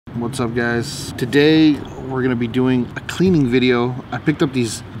What's up, guys? Today we're gonna be doing a cleaning video. I picked up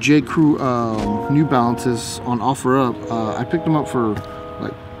these J. Crew New Balances on OfferUp. I picked them up for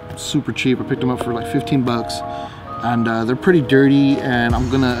like super cheap. I picked them up for like 15 bucks, and they're pretty dirty, and I'm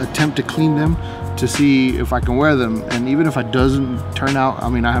gonna attempt to clean them to see if I can wear them. And even if it doesn't turn out, I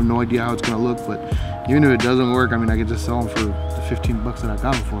mean, I have no idea how it's gonna look, but even if it doesn't work, I mean, I could just sell them for the 15 bucks that I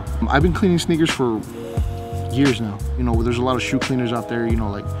got them for. I've been cleaning sneakers for years now. You know, there's a lot of shoe cleaners out there, you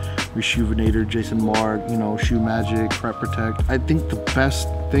know, like Rejuvenator, Jason Mark, you know, Shoe Magic, Prep Protect. I think the best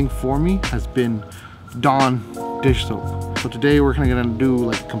thing for me has been Dawn dish soap. So today we're kind of gonna do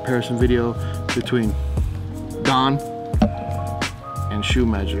like a comparison video between Dawn and Shoe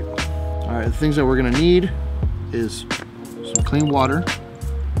Magic. All right, the things that we're gonna need is some clean water,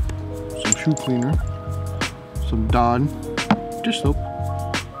 some shoe cleaner, some Dawn dish soap,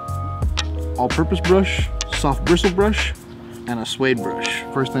 all-purpose brush, soft bristle brush, and a suede brush.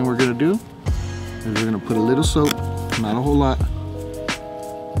 First thing we're gonna do is we're gonna put a little soap, not a whole lot.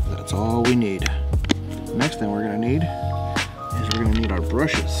 That's all we need. Next thing we're gonna need is we're gonna need our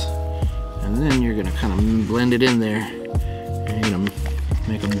brushes. And then you're gonna kind of blend it in there. And you're gonna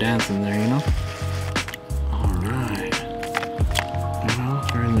make them dance in there, you know? All right. You know,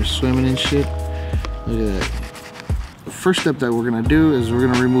 they're in there swimming and shit. Look at that. The first step that we're gonna do is we're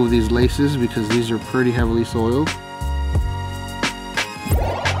gonna remove these laces because these are pretty heavily soiled.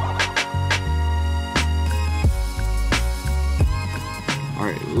 All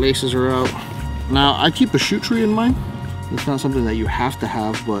right, laces are out. Now I keep a shoe tree in mine. It's not something that you have to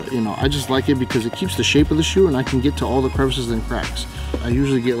have, but you know, I just like it because it keeps the shape of the shoe and I can get to all the crevices and cracks. I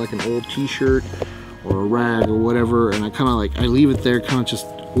usually get like an old t-shirt or a rag or whatever, and I leave it there kind of just,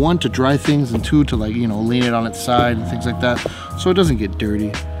 one, to dry things, and two, to like, you know, lean it on its side and things like that so it doesn't get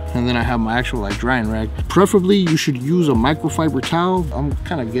dirty. And then I have my actual like drying rag. Preferably you should use a microfiber towel. I'm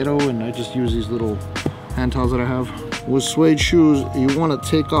kind of ghetto and I just use these little hand towels that I have. With suede shoes, you want to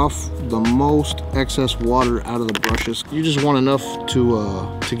take off the most excess water out of the brushes. You just want enough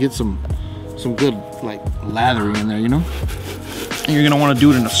to get some good like lathering in there, you know? And you're gonna want to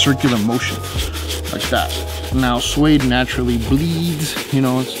do it in a circular motion like that. Now suede naturally bleeds, you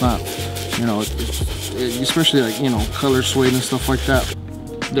know, it's not, you know, especially like, you know, color suede and stuff like that.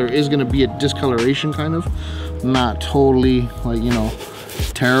 There is gonna be a discoloration kind of, not totally like, you know,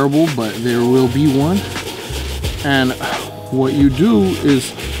 terrible, but there will be one. And what you do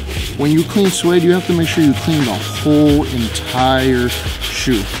is when you clean suede, you have to make sure you clean the whole entire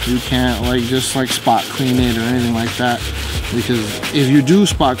shoe. You can't like just like spot clean it or anything like that, because if you do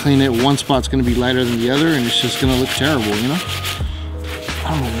spot clean it, one spot's gonna be lighter than the other and it's just gonna look terrible, you know?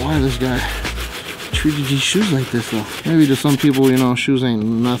 I don't know why this guy treated these shoes like this though. Maybe to some people, you know, shoes ain't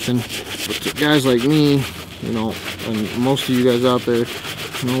nothing, but to guys like me, you know, and most of you guys out there,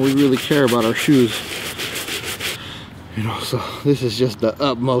 you know, we really care about our shoes. You know, so this is just the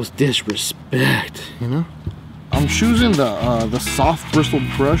utmost disrespect, you know? I'm choosing the soft bristle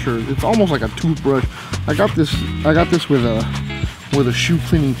brush, or it's almost like a toothbrush. I got this with a shoe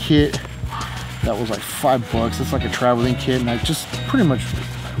cleaning kit that was like $5. It's like a traveling kit, and I just pretty much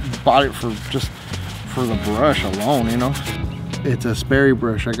bought it for the brush alone, you know? It's a Sperry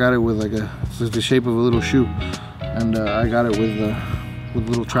brush. I got it with like it's the shape of a little shoe, and I got it with a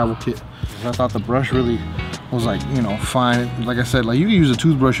little travel kit. I thought the brush really was like, you know, fine. Like I said, like you can use a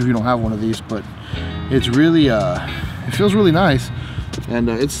toothbrush if you don't have one of these, but it's really it feels really nice, and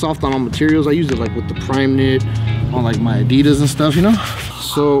it's soft on all materials. I use it like with the prime knit on like my Adidas and stuff, you know.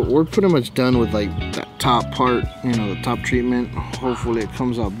 So we're pretty much done with like that top part, you know, the top treatment. Hopefully it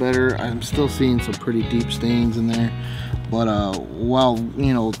comes out better. I'm still seeing some pretty deep stains in there, but while,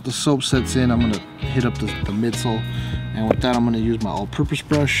 you know, the soap sets in, I'm gonna hit up the midsole, and with that I'm gonna use my all-purpose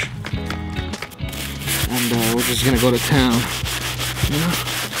brush, and we're just gonna go to town, you know?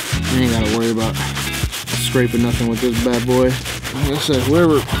 You ain't gotta worry about scraping nothing with this bad boy. Like I said,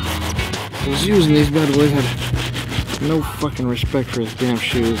 whoever was using these bad boys had no fucking respect for his damn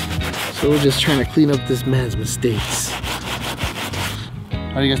shoes. So we're just trying to clean up this man's mistakes.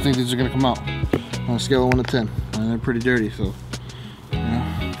 How do you guys think these are gonna come out? On a scale of 1 to 10. And they're pretty dirty, so, you know,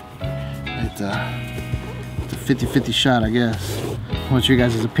 it's a 50-50 shot, I guess. What's your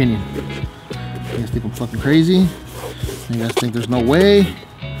guys' opinion? You guys think I'm fucking crazy? You guys think there's no way?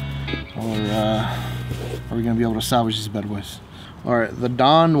 Or are we gonna be able to salvage these bad boys? All right, the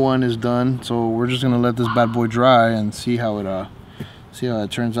Dawn one is done, so we're just gonna let this bad boy dry and see how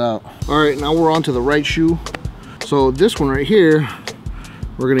it turns out. All right, now we're on to the right shoe. So this one right here,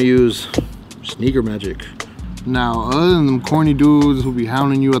 we're gonna use Sneaker Magic. Now, other than them corny dudes who be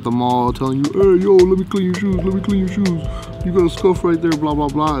hounding you at the mall, telling you, hey, yo, let me clean your shoes, let me clean your shoes. you got a scuff right there, blah, blah,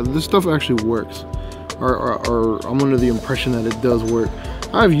 blah. This stuff actually works. Or I'm under the impression that it does work.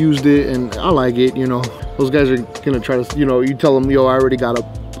 I've used it and I like it, you know. Those guys are gonna try to, you know, you tell them, yo, I already got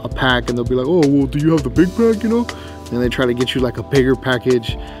a pack, and they'll be like, oh, well, do you have the big pack, you know? And they try to get you like a bigger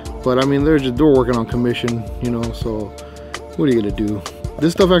package. But I mean, they're working on commission, you know, so what are you gonna do?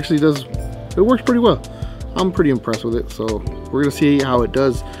 This stuff actually does, it works pretty well. I'm pretty impressed with it. So we're gonna see how it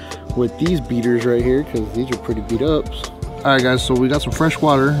does with these beaters right here, because these are pretty beat up. All right, guys, so we got some fresh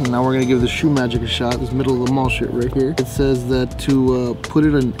water, and now we're gonna give the Shoe Magic a shot. This middle of the mall shit right here. It says that to put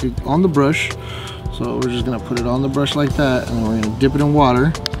it on the brush. So we're just gonna put it on the brush like that, and then we're gonna dip it in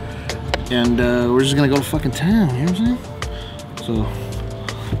water, and we're just gonna go to fucking town, you know what I'm saying?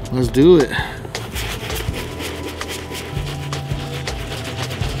 So let's do it.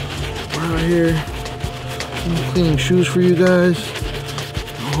 We're out here, I'm cleaning shoes for you guys.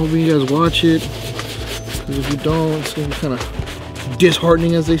 I'm hoping you guys watch it, because if you don't, it's gonna be kind of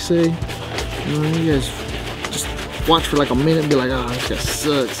disheartening, as they say. You know, you guys just watch for like a minute and be like, oh, this guy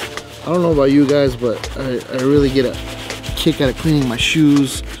sucks. I don't know about you guys, but I really get a kick out of cleaning my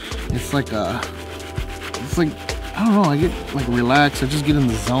shoes. It's like I don't know, I get like relaxed. I just get in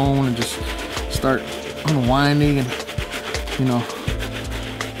the zone and just start unwinding, and you know,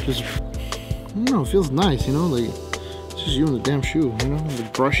 just, I don't know, it feels nice, you know, like it's just you and the damn shoe, you know, the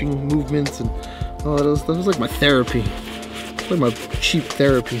brushing movements and all that other stuff. It's like my therapy. It's like my cheap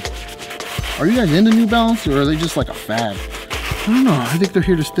therapy. Are you guys into New Balance, or are they just like a fad? I don't know, I think they're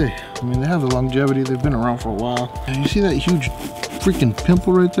here to stay. I mean, they have the longevity, they've been around for a while. And you see that huge freaking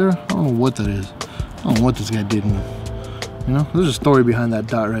pimple right there? I don't know what that is. I don't know what this guy did. You know, there's a story behind that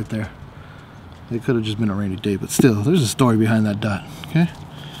dot right there. It could have just been a rainy day, but still, there's a story behind that dot, okay?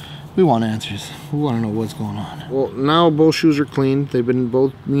 We want answers. We want to know what's going on. Well, now both shoes are clean. They've been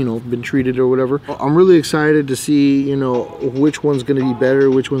both, you know, been treated or whatever. I'm really excited to see, you know, which one's going to be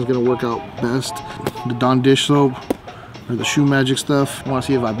better, which one's going to work out best. The Dawn dish soap or the Shoe Magic stuff. I want to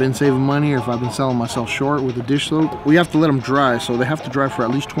see if I've been saving money or if I've been selling myself short with the dish soap. We have to let them dry, so they have to dry for at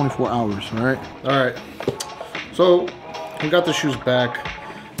least 24 hours, all right? All right, so we got the shoes back.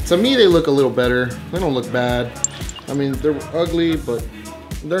 To me, they look a little better. They don't look bad. I mean, they're ugly, but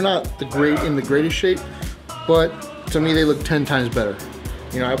they're not in the greatest shape. But to me, they look 10 times better.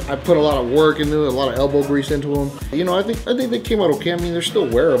 You know, I put a lot of work into it, a lot of elbow grease into them. You know, I think they came out okay. I mean, they're still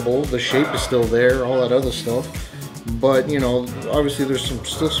wearable. The shape is still there, all that other stuff. But, you know, obviously there's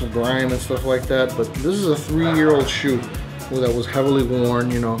still some grime and stuff like that. But this is a 3-year-old shoe that was heavily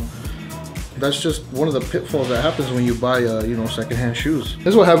worn, you know. That's just one of the pitfalls that happens when you buy, you know, secondhand shoes. This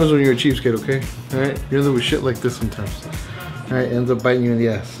is what happens when you're a cheapskate, okay? All right? You end up with shit like this sometimes. All right? It ends up biting you in the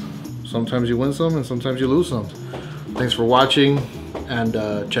ass. Sometimes you win some and sometimes you lose some. Thanks for watching, and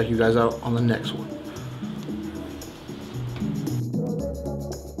check you guys out on the next one.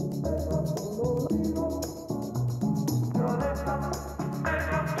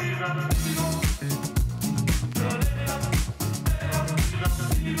 Viva.